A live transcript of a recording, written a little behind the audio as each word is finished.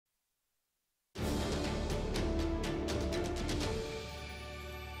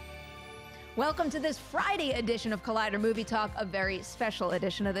Welcome to this Friday edition of Collider Movie Talk, a very special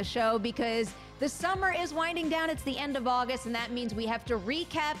edition of the show because the summer is winding down. It's the end of August, and that means we have to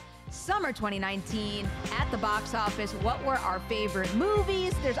recap summer 2019 at the box office. What were our favorite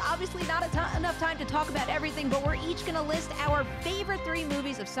movies? There's obviously not enough time to talk about everything, but we're each going to list our favorite 3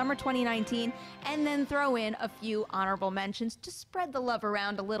 movies of summer 2019 and then throw in a few honorable mentions to spread the love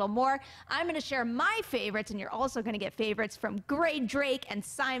around a little more. I'm going to share my favorites, and you're also going to get favorites from Grae, Drake, and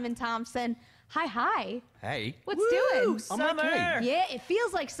Simon Thompson. Hi. Hey. What's doing? Summer. Okay. Yeah, it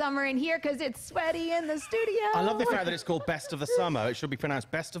feels like summer in here because it's sweaty in the studio. I love the fact that it's called Best of the Summer. It should be pronounced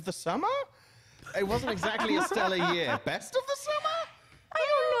Best of the Summer? It wasn't exactly a stellar year. Best of the Summer? I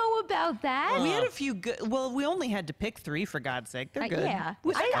don't know about that. We had a few good. Well, we only had to pick 3 for God's sake. They're good. Yeah.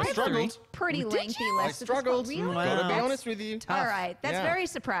 I have struggled. a pretty lengthy list. I struggled. Really? Gotta be honest with you. All right. That's Yeah. very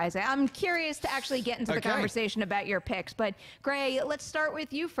surprising. I'm curious to actually get into the Okay. conversation about your picks. But, Grae, let's start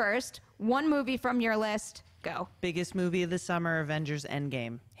with you first. One movie from your list. Go. Biggest movie of the summer, Avengers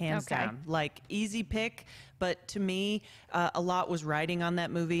Endgame. Hands Okay. down. Like, easy pick. But to me, a lot was riding on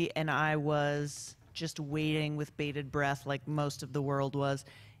that movie, and I was just waiting with bated breath like most of the world was.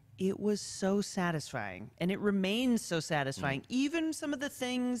 It was so satisfying, and it remains so satisfying. Even some of the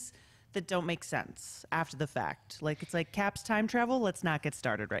things that don't make sense after the fact. Like, it's like Cap's time travel. Let's not get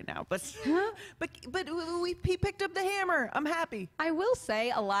started right now. But he picked up the hammer. I'm happy. I will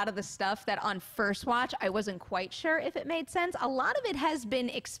say a lot of the stuff that on first watch I wasn't quite sure if it made sense. A lot of it has been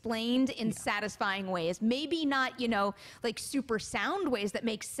explained in satisfying ways. Maybe not, like super sound ways that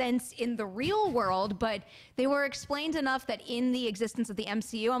make sense in the real world, but they were explained enough that in the existence of the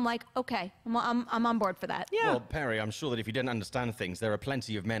MCU, I'm like, okay, I'm on board for that. Yeah. Well, Perry, I'm sure that if you didn't understand things, there are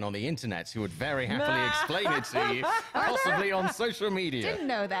plenty of men on the internet who would very happily explain it to you, possibly on social media. Didn't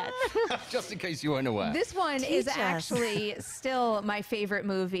know that. Just in case you weren't aware. This one is Teach us. actually still my favorite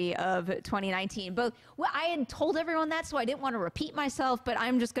movie of 2019. But I had told everyone that, so I didn't want to repeat myself, but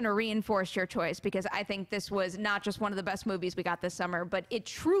I'm just going to reinforce your choice because I think this was not just one of the best movies we got this summer, but it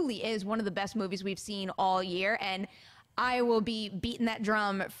truly is one of the best movies we've seen all year. And I will be beating that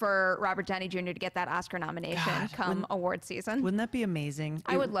drum for Robert Downey Jr. to get that Oscar nomination come award season. Wouldn't that be amazing?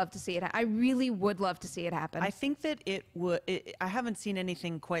 I would love to see it. I really would love to see it happen. I think that it would. I haven't seen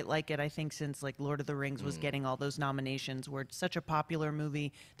anything quite like it. I think since like Lord of the Rings was getting all those nominations, where it's such a popular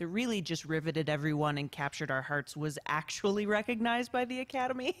movie that really just riveted everyone and captured our hearts, was actually recognized by the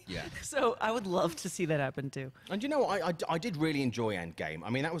Academy. Yeah. So I would love to see that happen too. And I did really enjoy Endgame. I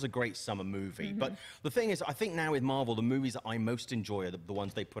mean, that was a great summer movie. But the thing is, I think now with Marvel, the movies that I most enjoy are the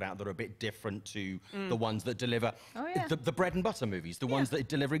ones they put out that are a bit different to the ones that deliver the bread and butter movies, the ones that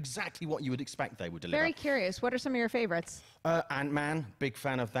deliver exactly what you would expect they would deliver. Very curious. What are some of your favorites? Ant-Man, big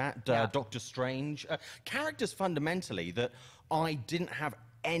fan of that. Doctor Strange. Characters fundamentally that I didn't have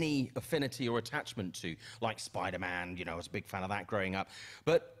any affinity or attachment to, like Spider-Man, I was a big fan of that growing up.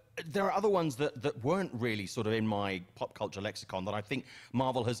 But there are other ones that weren't really sort of in my pop culture lexicon that I think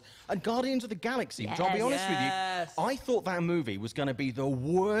Marvel has... And Guardians of the Galaxy, which I'll be honest with you, I thought that movie was going to be the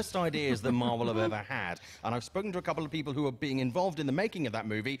worst ideas that Marvel have ever had. And I've spoken to a couple of people who are being involved in the making of that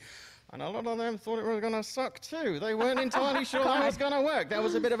movie, and a lot of them thought it was going to suck too. They weren't entirely sure that was going to work. That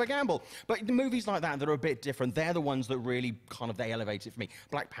was a bit of a gamble. But the movies like that are a bit different, they're the ones that really they elevate it for me.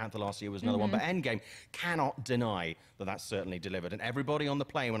 Black Panther last year was another one, but Endgame, cannot deny that that's certainly delivered. And everybody on the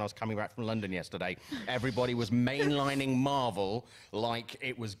plane when I was coming back from London yesterday, everybody was mainlining Marvel like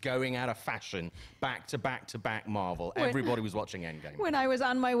it was going out of fashion, back to back to back Marvel. Everybody was watching Endgame. When I was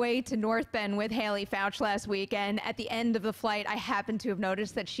on my way to North Bend with Haley Fouch last week, and at the end of the flight, I happened to have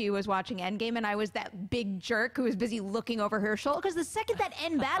noticed that she was watching Endgame, and I was that big jerk who was busy looking over her shoulder, because the second that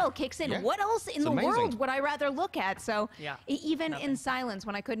end battle kicks in, what else in the world would I rather look at? So even in silence,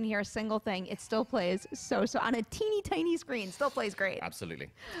 when I couldn't hear a single thing, it still plays so on a teeny tiny screen, still plays great. Absolutely.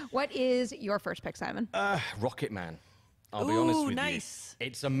 What is your first pick, Simon? Rocket Man. I'll be honest with nice. you.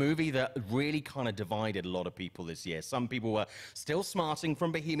 It's a movie that really kind of divided a lot of people this year. Some people were still smarting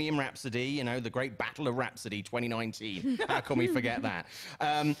from Bohemian Rhapsody, the great Battle of Rhapsody 2019. How can we forget that?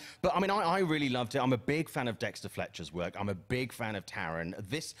 But I mean, I really loved it. I'm a big fan of Dexter Fletcher's work. I'm a big fan of Taron.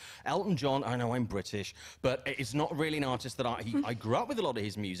 This Elton John, I know I'm British, but it's not really an artist that I grew up with a lot of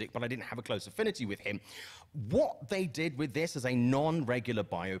his music, but I didn't have a close affinity with him. What they did with this as a non-regular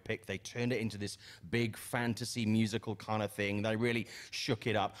biopic, they turned it into this big fantasy musical kind of thing. They really showed shook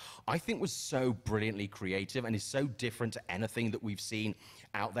it up, I think was so brilliantly creative and is so different to anything that we've seen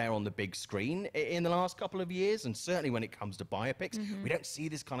out there on the big screen in the last couple of years, and certainly when it comes to biopics. We don't see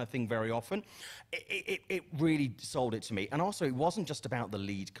this kind of thing very often. It really sold it to me. And also, it wasn't just about the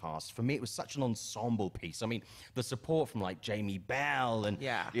lead cast. For me, it was such an ensemble piece. I mean, the support from like Jamie Bell and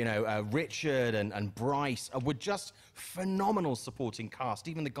Richard and Bryce were just phenomenal supporting cast.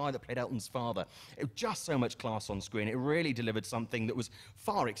 Even the guy that played Elton's father. It was just so much class on screen. It really delivered something that was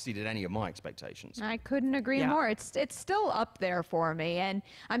far exceeded any of my expectations. I couldn't agree more. It's still up there for me, and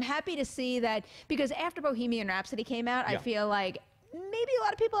I'm happy to see that, because after Bohemian Rhapsody came out, I feel like maybe a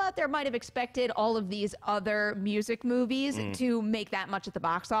lot of people out there might have expected all of these other music movies to make that much at the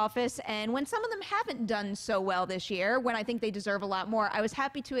box office. And when some of them haven't done so well this year, when I think they deserve a lot more, I was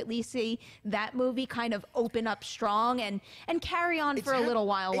happy to at least see that movie kind of open up strong and carry on for a little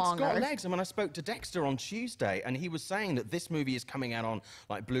while longer. It's got legs. I mean, I spoke to Dexter on Tuesday, and he was saying that this movie is coming out on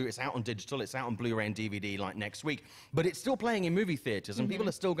like it's out on digital, it's out on Blu-ray and DVD like next week, but it's still playing in movie theaters, and people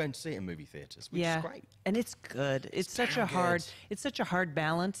are still going to see it in movie theaters, which is great. And it's good. It's such a hard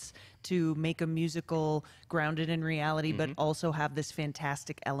balance to make a musical grounded in reality, but also have this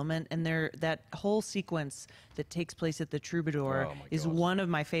fantastic element. And that whole sequence that takes place at the Troubadour is one of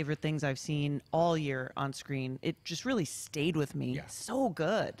my favorite things I've seen all year on screen. It just really stayed with me. Yeah. So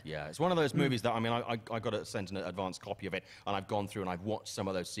good. Yeah, it's one of those movies that, I mean, I got sent an advanced copy of it, and I've gone through and I've watched some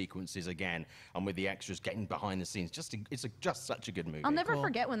of those sequences again, and with the extras getting behind the scenes. It's just such a good movie. I'll never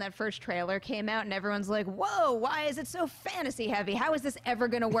forget when that first trailer came out and everyone's like, whoa, why is it so fantasy heavy? How is this ever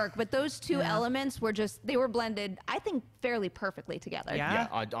going to work? But those two elements were they were blended, I think, fairly perfectly together.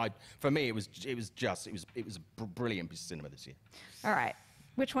 Yeah, for me, it was a brilliant piece of cinema this year. All right.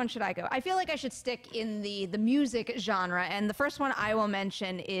 Which one should I go? I feel like I should stick in the music genre, and the first one I will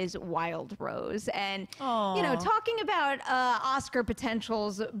mention is Wild Rose. And, you know, talking about Oscar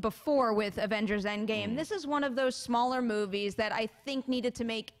potentials before with Avengers Endgame, this is one of those smaller movies that I think needed to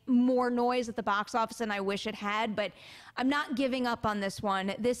make more noise at the box office than I wish it had, but I'm not giving up on this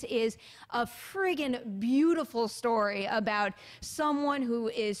one. This is a friggin' beautiful story about someone who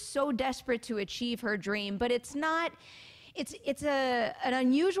is so desperate to achieve her dream, but it's not... It's an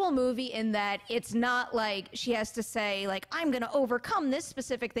unusual movie in that it's not like she has to say, like, I'm going to overcome this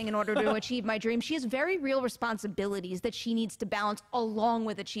specific thing in order to achieve my dream. She has very real responsibilities that she needs to balance along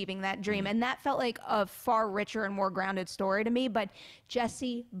with achieving that dream. And that felt like a far richer and more grounded story to me. But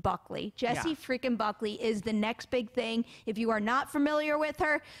Jessie Buckley, freaking Buckley is the next big thing. If you are not familiar with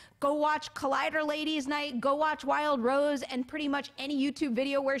her, go watch Collider Ladies Night, go watch Wild Rose, and pretty much any YouTube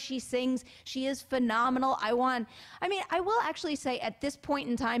video where she sings. She is phenomenal. I will actually say at this point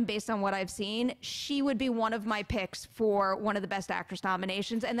in time, based on what I've seen, she would be one of my picks for one of the Best Actress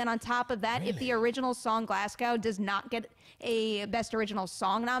nominations. And then on top of that, if the original song Glasgow does not get a Best Original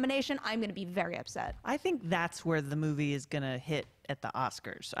Song nomination, I'm going to be very upset. I think that's where the movie is going to hit at the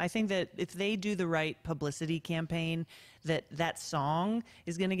Oscars. I think that if they do the right publicity campaign, that song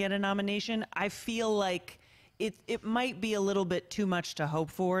is going to get a nomination. I feel like it might be a little bit too much to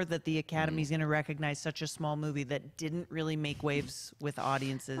hope for that the Academy is going to recognize such a small movie that didn't really make waves with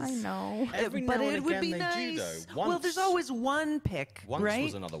audiences. I know. But it would be nice. Well, there's always one pick, Once right?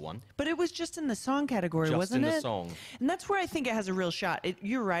 was another one. But it was just in the song category, wasn't it? Just in the song. And that's where I think it has a real shot.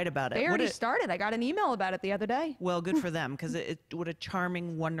 You're right about it. They already started. I got an email about it the other day. Well, good for them, because what a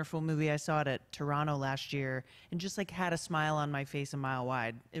charming, wonderful movie. I saw it at Toronto last year and just like had a smile on my face a mile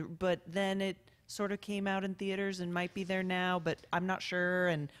wide. But then it sort of came out in theaters and might be there now, but I'm not sure,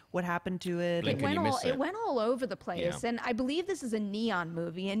 and what happened to it. Blink and you miss it. It went all over the place, and I believe this is a Neon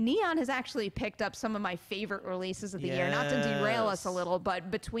movie, and Neon has actually picked up some of my favorite releases of the year. Not to derail us a little,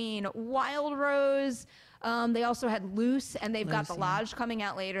 but between Wild Rose, they also had Loose, and they've got The Lodge coming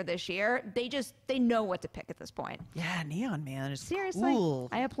out later this year. They know what to pick at this point. Yeah, Neon, man, is seriously cool.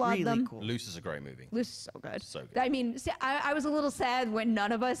 I applaud really them. Cool. Loose is a great movie. Loose is so good. So good. I mean, see, I was a little sad when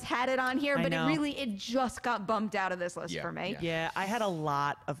none of us had it on here, but it just got bumped out of this list for me. Yeah, I had a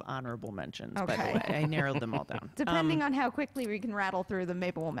lot of honorable mentions, by the way. I narrowed them all down. Depending on how quickly we can rattle through them,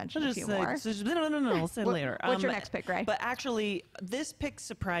 maybe we'll mention a few more. No, we'll say later. What's your next pick, Grae? But actually, this pick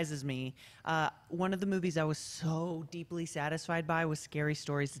surprises me. One of the movies I was so deeply satisfied by was Scary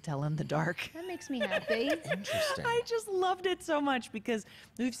Stories to Tell in the Dark. That makes me happy. Interesting. I just loved it so much because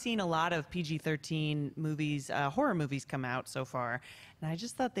we've seen a lot of PG-13 movies, horror movies come out so far, and I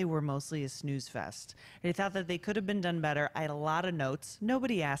just thought they were mostly a snooze fest. I thought that they could have been done better. I had a lot of notes.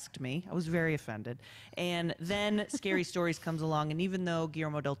 Nobody asked me. I was very offended. And then Scary Stories comes along, and even though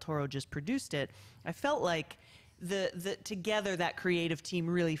Guillermo del Toro just produced it, I felt like together, that creative team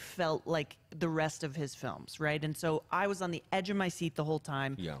really felt like the rest of his films, right? And so I was on the edge of my seat the whole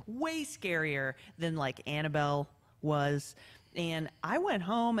time. Yeah. Way scarier than like Annabelle was. And I went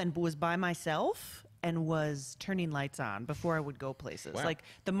home and was by myself and was turning lights on before I would go places. Wow. Like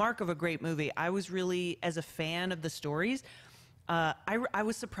the mark of a great movie. I was really, as a fan of the stories, I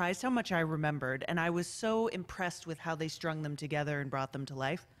was surprised how much I remembered, and I was so impressed with how they strung them together and brought them to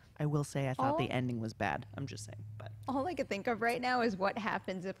life. I will say I thought the ending was bad. I'm just saying, but All I could think of right now is what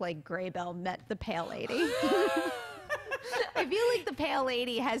happens if like Grae met the Pale Lady. I feel like the Pale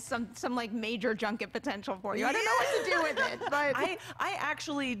Lady has some like major junket potential for you. I don't know what to do with it, but I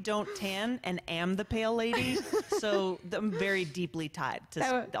actually don't tan and am the Pale Lady, so I'm very deeply tied to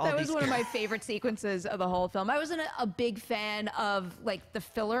all these. That was one of my favorite sequences of the whole film. I wasn't a big fan of like the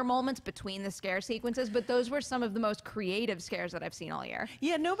filler moments between the scare sequences, but those were some of the most creative scares that I've seen all year.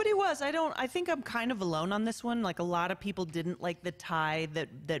 Yeah, nobody was. I think I'm kind of alone on this one. Like a lot of people didn't like the tie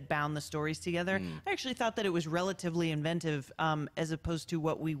that bound the stories together. I actually thought that it was relatively inventive, as opposed to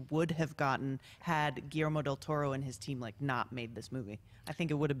what we would have gotten had Guillermo del Toro and his team like not made this movie. I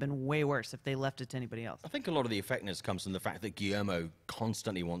think it would have been way worse if they left it to anybody else. I think a lot of the effectiveness comes from the fact that Guillermo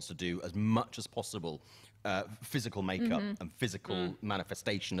constantly wants to do as much as possible physical makeup and physical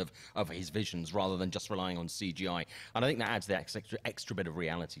manifestation of his visions rather than just relying on CGI. And I think that adds the extra bit of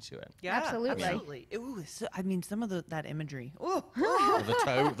reality to it. Yeah, absolutely. Ooh, so, I mean, some of that imagery. Ooh.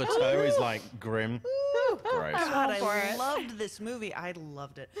 The toe is like grim. Gross. God, I loved this movie. I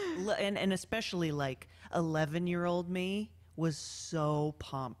loved it. And especially like 11-year-old me was so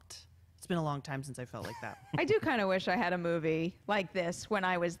pumped. It's been a long time since I felt like that. I do kind of wish I had a movie like this when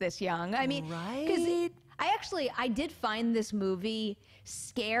I was this young. I mean, because I did find this movie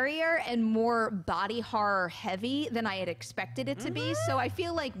scarier and more body horror heavy than I had expected it to be. So I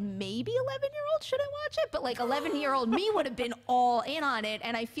feel like maybe 11-year-old shouldn't watch it, but like 11-year-old me would have been all in on it.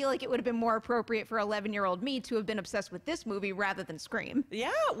 And I feel like it would have been more appropriate for 11-year-old me to have been obsessed with this movie rather than Scream. Yeah,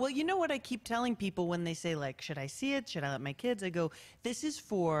 well, you know what I keep telling people when they say like, should I see it? Should I let my kids? I go, this is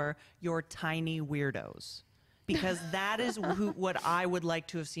for your tiny weirdos. Because that is what I would like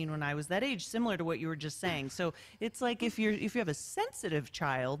to have seen when I was that age, similar to what you were just saying. So it's like if you have a sensitive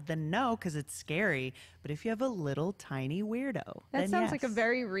child, then no, because it's scary. But if you have a little tiny weirdo, that sounds like a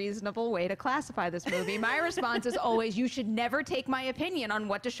very reasonable way to classify this movie. My response is always, you should never take my opinion on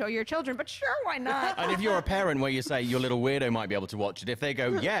what to show your children, but sure, why not? And if you're a parent where you say your little weirdo might be able to watch it, if they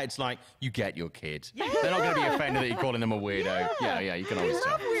go, yeah, it's like, you get your kid. Yeah. They're not going to be offended that you're calling them a weirdo. Yeah, you can always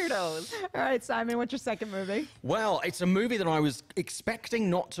tell. Weirdos. All right, Simon, what's your second movie? Well, it's a movie that I was expecting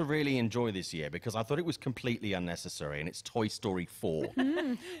not to really enjoy this year because I thought it was completely unnecessary, and it's Toy Story 4.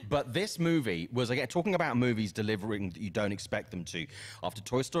 But this movie was, again, talking about movies delivering that you don't expect them to. After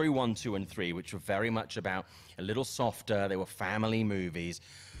Toy Story 1, 2, and 3, which were very much about a little softer, they were family movies,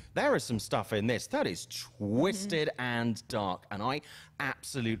 there is some stuff in this that is twisted and dark, and I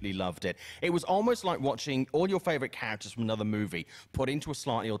absolutely loved it. It was almost like watching all your favorite characters from another movie put into a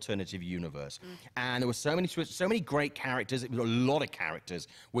slightly alternative universe. And there were so many great characters. It was a lot of characters,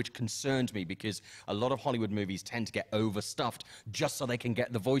 which concerned me because a lot of Hollywood movies tend to get overstuffed just so they can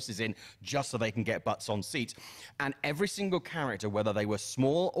get the voices in, just so they can get butts on seats. And every single character, whether they were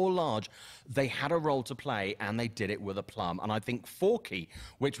small or large, they had a role to play, and they did it with a plum. And I think Forky,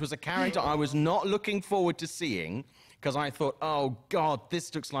 which was a character I was not looking forward to seeing, because I thought, oh, God,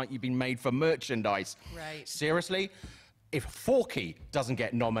 this looks like you've been made for merchandise. Right. Seriously? If Forky doesn't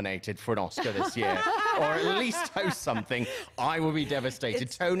get nominated for an Oscar this year, or at least host something, I will be devastated.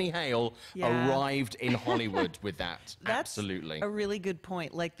 Tony Hale arrived in Hollywood with that. That's absolutely. A really good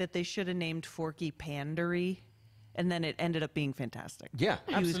point. Like that they should have named Forky Pandery. And then it ended up being fantastic. Yeah,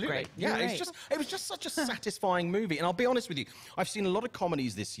 He absolutely. was great. Yeah, You're it was just such a satisfying movie. And I'll be honest with you, I've seen a lot of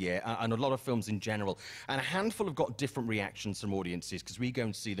comedies this year and a lot of films in general, and a handful have got different reactions from audiences because we go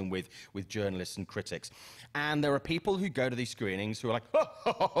and see them with journalists and critics. And there are people who go to these screenings who are like,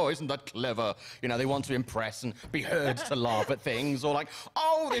 oh, isn't that clever? You know, they want to impress and be heard to laugh at things, or like,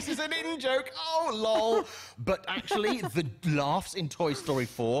 oh, this is an in-joke, oh, lol. But actually, the laughs in Toy Story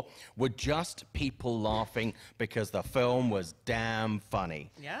 4 were just people laughing because the film was damn funny.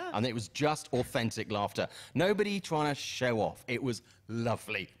 Yeah. And it was just authentic laughter. Nobody trying to show off. It was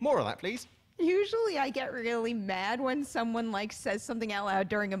lovely. More of that, please. Usually I get really mad when someone like says something out loud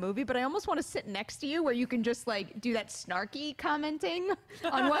during a movie, but I almost want to sit next to you where you can just like do that snarky commenting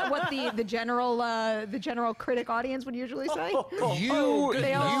on what the general critic audience would usually say. You would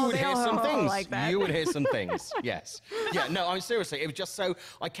hear some things. Like that. You would hear some things. Yes. Yeah. No. I mean, seriously, it was just so.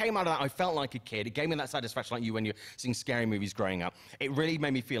 I came out of that. I felt like a kid. It gave me that satisfaction, like you when you're seeing scary movies growing up. It really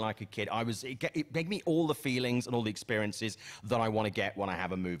made me feel like a kid. It gave me all the feelings and all the experiences that I want to get when I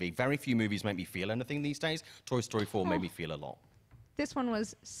have a movie. Very few movies make me feel anything these days. Toy Story 4 made me feel a lot. This one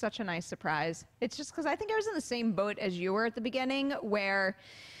was such a nice surprise. It's just because I think I was in the same boat as you were at the beginning, where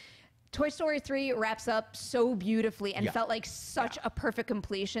Toy Story 3 wraps up so beautifully and felt like such a perfect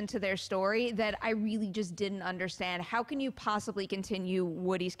completion to their story that I really just didn't understand. How can you possibly continue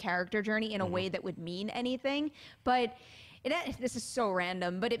Woody's character journey in a way that would mean anything? But this is so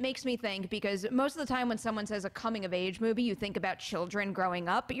random, but it makes me think, because most of the time when someone says a coming of age movie, you think about children growing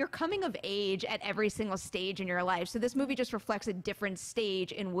up, but you're coming of age at every single stage in your life. So this movie just reflects a different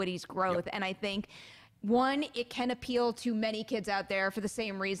stage in Woody's growth. And I think, one, it can appeal to many kids out there for the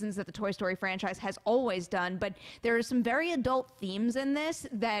same reasons that the Toy Story franchise has always done, but there are some very adult themes in this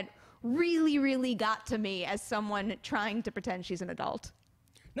that really, really got to me as someone trying to pretend she's an adult.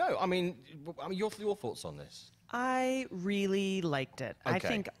 No, I mean your thoughts on this? I really liked it. Okay. I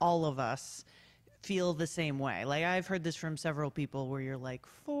think all of us feel the same way. Like, I've heard this from several people where you're like,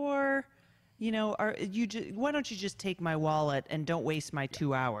 why don't you just take my wallet and don't waste my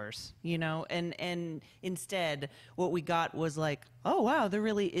 2 hours, And instead, what we got was like, oh, wow, there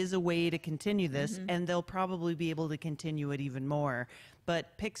really is a way to continue this, and they'll probably be able to continue it even more.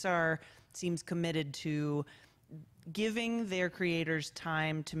 But Pixar seems committed to giving their creators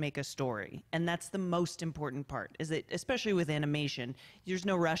time to make a story, and that's the most important part. Is that, especially with animation, there's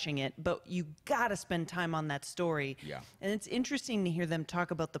no rushing it, but you gotta spend time on that story. And it's interesting to hear them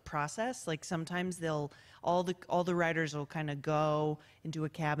talk about the process. Like, sometimes all the writers will kind of go into a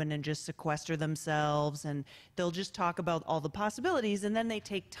cabin and just sequester themselves, and they'll just talk about all the possibilities, and then they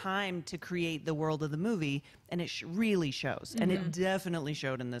take time to create the world of the movie, and it really shows. And it definitely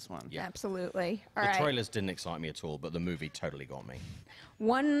showed in this one. Absolutely. All the right. trailers didn't excite me at all, but the movie totally got me.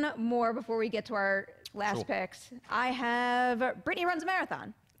 One more before we get to our last picks. I have Brittany Runs a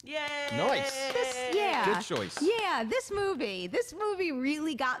Marathon. Yay! Nice. Good choice. Yeah, this movie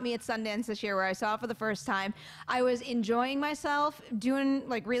really got me at Sundance this year, where I saw it for the first time. I was enjoying myself, doing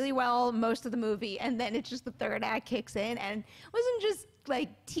like really well most of the movie, and then it's just the third act kicks in, and it wasn't just like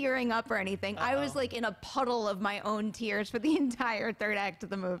tearing up or anything. I was like in a puddle of my own tears for the entire third act of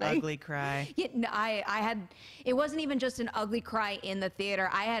the movie. Ugly cry. Yeah, no, it wasn't even just an ugly cry in the theater.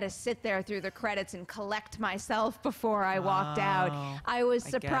 I had to sit there through the credits and collect myself before I walked out. I was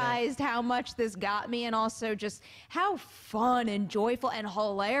surprised how much this got me, and also just how fun and joyful and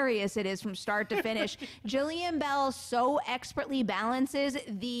hilarious it is from start to finish. Jillian Bell so expertly balances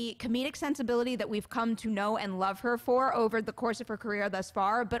the comedic sensibility that we've come to know and love her for over the course of her career thus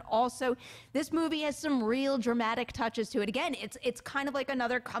far, but also this movie has some real dramatic touches to it. Again, it's kind of like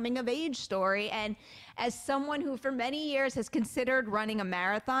another coming of age story, and as someone who for many years has considered running a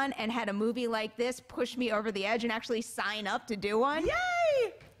marathon and had a movie like this push me over the edge and actually sign up to do one.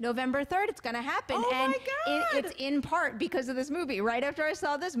 Yay! November 3rd, it's going to happen. Oh and my God. It's in part because of this movie. Right after I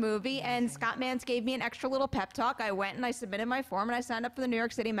saw this movie and Scott Mantz gave me an extra little pep talk, I went and I submitted my form and I signed up for the New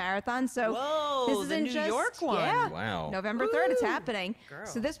York City Marathon. So this isn't the New just York one. Yeah, Wow. November 3rd, it's happening. Girl.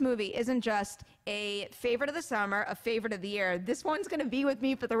 So this movie isn't just a favorite of the summer, a favorite of the year. This one's going to be with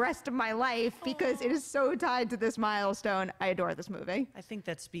me for the rest of my life because it is so tied to this milestone. I adore this movie. I think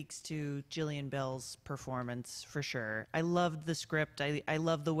that speaks to Jillian Bell's performance for sure. I loved the script. I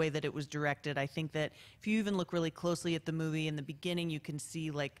love the way that it was directed. I think that if you even look really closely at the movie, in the beginning you can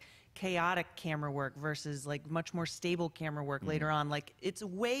see like chaotic camera work versus like much more stable camera work later on. Like, it's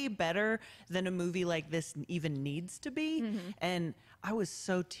way better than a movie like this even needs to be. And I was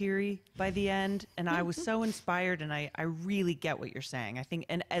so teary by the end, and I was so inspired, and I really get what you're saying. I think,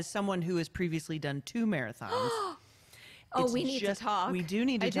 and as someone who has previously done 2 marathons, We need to talk. We do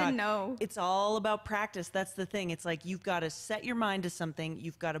need to talk. I didn't know. It's all about practice. That's the thing. It's like you've got to set your mind to something.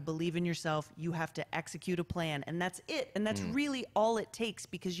 You've got to believe in yourself. You have to execute a plan. And that's it. And that's really all it takes,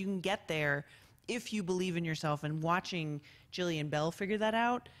 because you can get there if you believe in yourself. And watching Jillian Bell figure that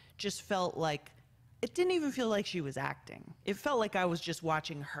out just felt like, it didn't even feel like she was acting. It felt like I was just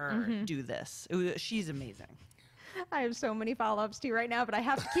watching her do this. She's amazing. I have so many follow-ups to you right now, but I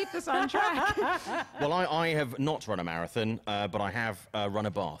have to keep this on track. Well, I have not run a marathon, but I have run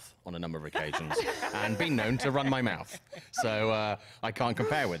a bath on a number of occasions and been known to run my mouth. So I can't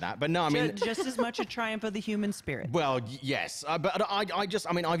compare with that. But no, I mean... Just as much a triumph of the human spirit. Well, yes. But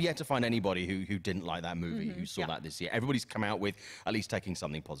I mean, I've yet to find anybody who didn't like that movie, who saw that this year. Everybody's come out with at least taking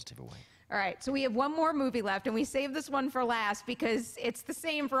something positive away. All right, so we have one more movie left, and we saved this one for last because it's the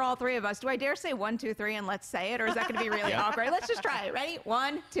same for all three of us. Do I dare say 1, 2, 3, and let's say it, or is that going to be really awkward? Let's just try it. Ready?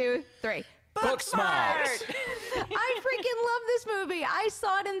 1, 2, 3. Booksmart! I freaking love this movie. I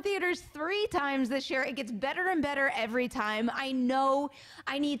saw it in theaters 3 times this year. It gets better and better every time. I know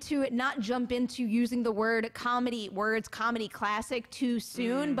I need to not jump into using the comedy classic too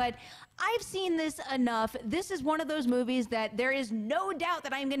soon, but I've seen this enough. This is one of those movies that there is no doubt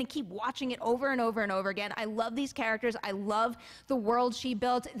that I'm going to keep watching it over and over and over again. I love these characters. I love the world she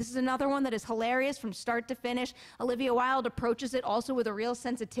built. This is another one that is hilarious from start to finish. Olivia Wilde approaches it also with a real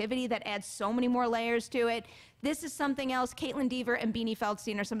sensitivity that adds so many more layers to it. This is something else. Caitlin Dever and Beanie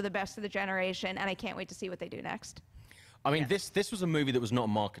Feldstein are some of the best of the generation, and I can't wait to see what they do next. I mean, this was a movie that was not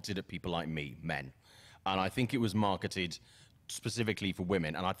marketed at people like me, men. And I think it was marketed specifically for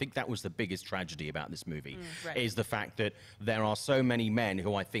women, and I think that was the biggest tragedy about this movie, is the fact that there are so many men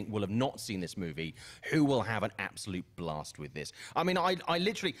who I think will have not seen this movie who will have an absolute blast with this. I mean, I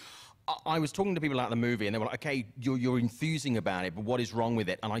literally... I was talking to people about the movie, and they were like, okay, you're enthusing about it, but what is wrong with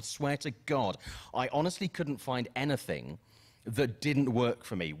it? And I swear to God, I honestly couldn't find anything that didn't work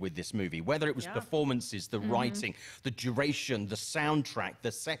for me with this movie, whether it was performances, the writing, the duration, the soundtrack,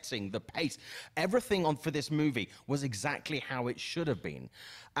 the setting, the pace. Everything for this movie was exactly how it should have been.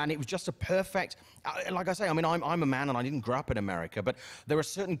 And it was just a perfect, like I say, I mean, I'm a man and I didn't grow up in America, but there are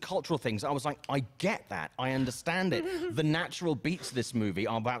certain cultural things. I was like, I get that. I understand it. The natural beats of this movie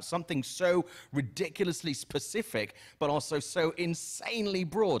are about something so ridiculously specific, but also so insanely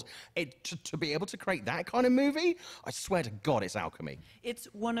broad. To be able to create that kind of movie, I swear to God, it's alchemy. It's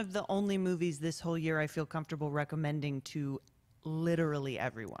one of the only movies this whole year I feel comfortable recommending to literally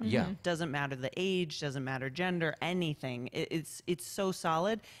everyone. Yeah. Doesn't matter the age, doesn't matter gender, anything. It's so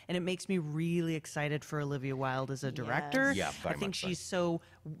solid, and it makes me really excited for Olivia Wilde as a director. Yeah, very I think much so. she's so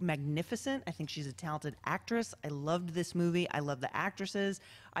magnificent. I think she's a talented actress. I loved this movie. I love the actresses.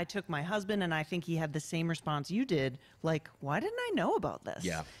 I took my husband, and I think he had the same response you did. Like, why didn't I know about this?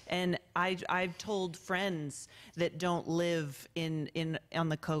 Yeah. And I've told friends that don't live on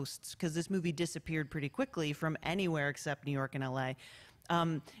the coasts, because this movie disappeared pretty quickly from anywhere except New York and LA.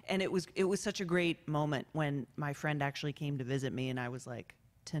 And it was such a great moment when my friend actually came to visit me, and I was like,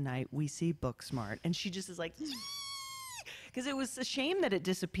 tonight we see Booksmart. And she just is like, because it was a shame that it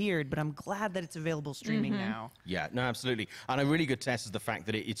disappeared, but I'm glad that it's available streaming now. Yeah, no, absolutely. And a really good test is the fact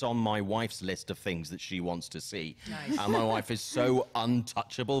that it's on my wife's list of things that she wants to see. Nice. And my wife is so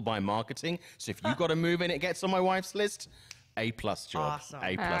untouchable by marketing. So if you've got a movie and it gets on my wife's list, A+ job. Awesome.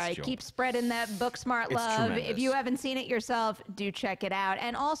 A+ All right, job. keep spreading that Booksmart It's love. tremendous. If you haven't seen it yourself, do check it out.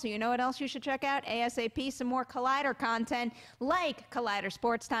 And also, you know what else you should check out? ASAP, some more Collider content like Collider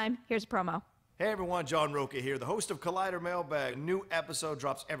Sports Time. Here's a promo. Hey everyone, John Roca here, the host of Collider Mailbag. A new episode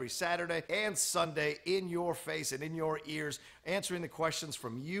drops every Saturday and Sunday in your face and in your ears, answering the questions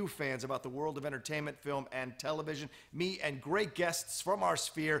from you fans about the world of entertainment, film, and television. Me and great guests from our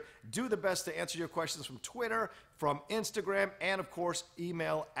sphere do the best to answer your questions from Twitter, from Instagram, and of course,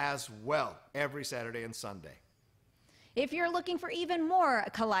 email as well, every Saturday and Sunday. If you're looking for even more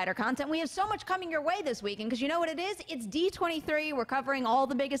Collider content, we have so much coming your way this weekend, because you know what it is? It's D23. We're covering all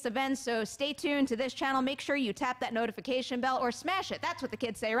the biggest events, so stay tuned to this channel. Make sure you tap that notification bell, or smash it. That's what the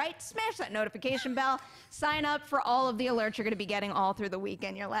kids say, right? Smash that notification bell. Sign up for all of the alerts you're going to be getting all through the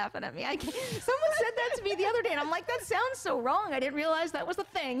weekend. You're laughing at me. Someone said that to me the other day, and I'm like, that sounds so wrong. I didn't realize that was a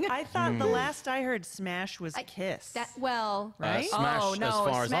thing. I thought the last I heard Smash was Kiss. Smash, Right? Oh, no, as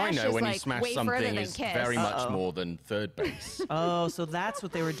far as I Smash know, is when you like smash way further something, than is Kiss. very much more than third base. Oh, so that's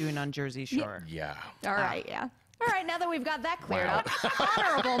what they were doing on Jersey Shore. Yeah. All right, yeah. All right, now that we've got that cleared up,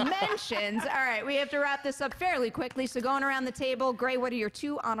 honorable mentions. All right, we have to wrap this up fairly quickly, so going around the table, Grae, what are your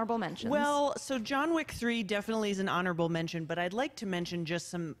 2 honorable mentions? Well, so John Wick 3 definitely is an honorable mention, but I'd like to mention just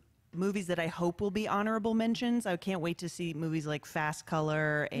some movies that I hope will be honorable mentions. I can't wait to see movies like Fast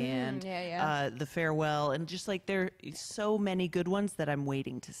Color and The Farewell, and just like there are so many good ones that I'm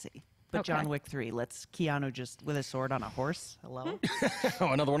waiting to see. But Okay. John Wick 3, let's Keanu just with a sword on a horse. Hello? Oh,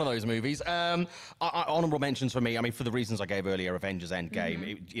 another one of those movies. Honorable mentions for me. I mean, for the reasons I gave earlier, Avengers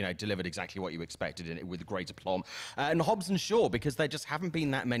Endgame, it delivered exactly what you expected in it with great aplomb. And Hobbs and Shaw, because there just haven't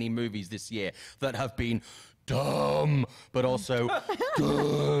been that many movies this year that have been dumb, but also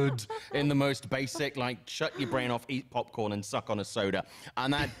good in the most basic, like, shut your brain off, eat popcorn, and suck on a soda.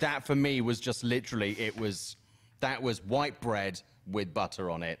 And that for me was just literally, that was white bread with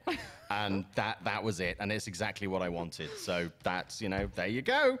butter on it, and that was it, and it's exactly what I wanted. So that's, there you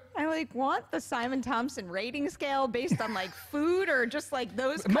go. I want the Simon Thompson rating scale based on food or just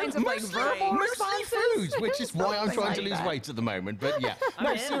those kinds of verbal mostly responses. foods, which is why I'm Something trying to like lose that. weight at the moment. But yeah,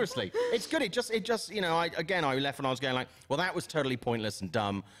 no, seriously, it's good. It just I left and I was going well, that was totally pointless and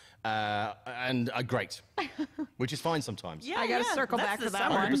dumb. And great, which is fine sometimes. I gotta circle that's back the to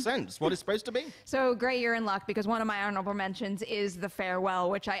that summer. one. 100%. It's what it's supposed to be. So, Grae, you're in luck because one of my honorable mentions is The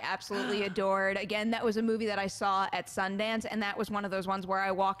Farewell, which I absolutely adored. Again, that was a movie that I saw at Sundance, and that was one of those ones where I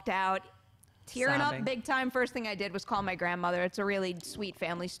walked out tearing Sobbing. up big time. First thing I did was call my grandmother. It's a really sweet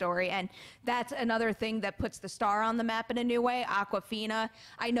family story, and that's another thing that puts the star on the map in a new way. Awkwafina,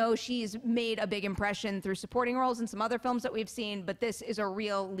 I know she's made a big impression through supporting roles in some other films that we've seen, but this is a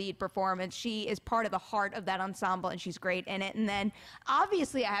real lead performance. She is part of the heart of that ensemble, and she's great in it. And then,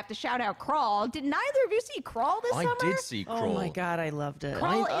 obviously, I have to shout out Crawl. Did neither of you see Crawl this summer? I did see Crawl. Oh my God, I loved it.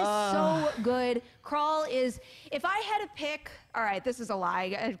 Crawl is so good. Crawl is, if I had to pick, all right, this is a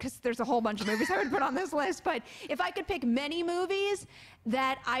lie because there's a whole bunch of movies I would put on this list, but if I could pick many movies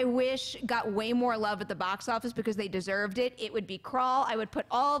that I wish got way more love at the box office because they deserved it, it would be Crawl. I would put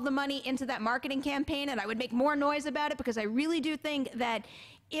all of the money into that marketing campaign and I would make more noise about it because I really do think that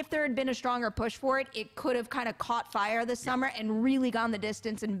if there had been a stronger push for it, it could have kind of caught fire this summer and really gone the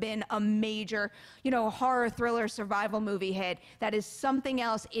distance and been a major, horror thriller survival movie hit. That is something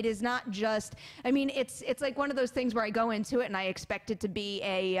else. It is not just, it's like one of those things where I go into it and I expect it to be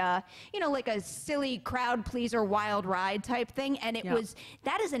a, like a silly crowd pleaser wild ride type thing. And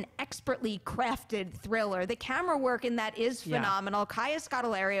that is an expertly crafted thriller. The camera work in that is phenomenal. Kaya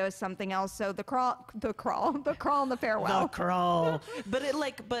Scodelario is something else. So the crawl and the farewell. The Crawl.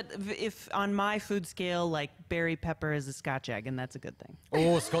 But if on my food scale, berry pepper is a Scotch egg, and that's a good thing.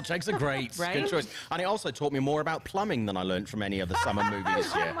 Oh, Scotch eggs are great. Right? Good choice. And it also taught me more about plumbing than I learned from any other summer movie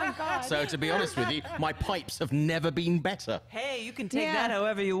this year. Oh my God. So to be honest with you, my pipes have never been better. Hey, you can take Yeah. that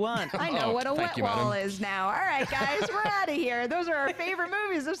however you want. I know what a thank wet you, wall madam. is now. All right, guys, we're out of here. Those are our favorite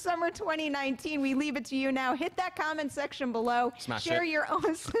movies of summer 2019. We leave it to you now. Hit that comment section below. Smash Share it. your own.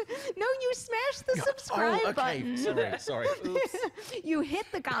 No, you smashed the subscribe button. Sorry. Oops. You hit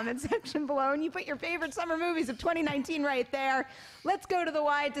the comment section below and you put your favorite summer movies of 2019 right there. Let's go to the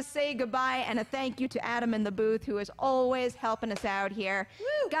wide to say goodbye and a thank you to Adam in the booth, who is always helping us out here.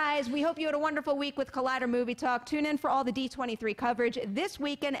 Guys, we hope you had a wonderful week with Collider Movie Talk. Tune in for all the D23 coverage this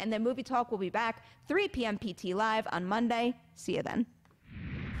weekend, and then Movie Talk will be back 3 p.m. PT Live on Monday. See you then.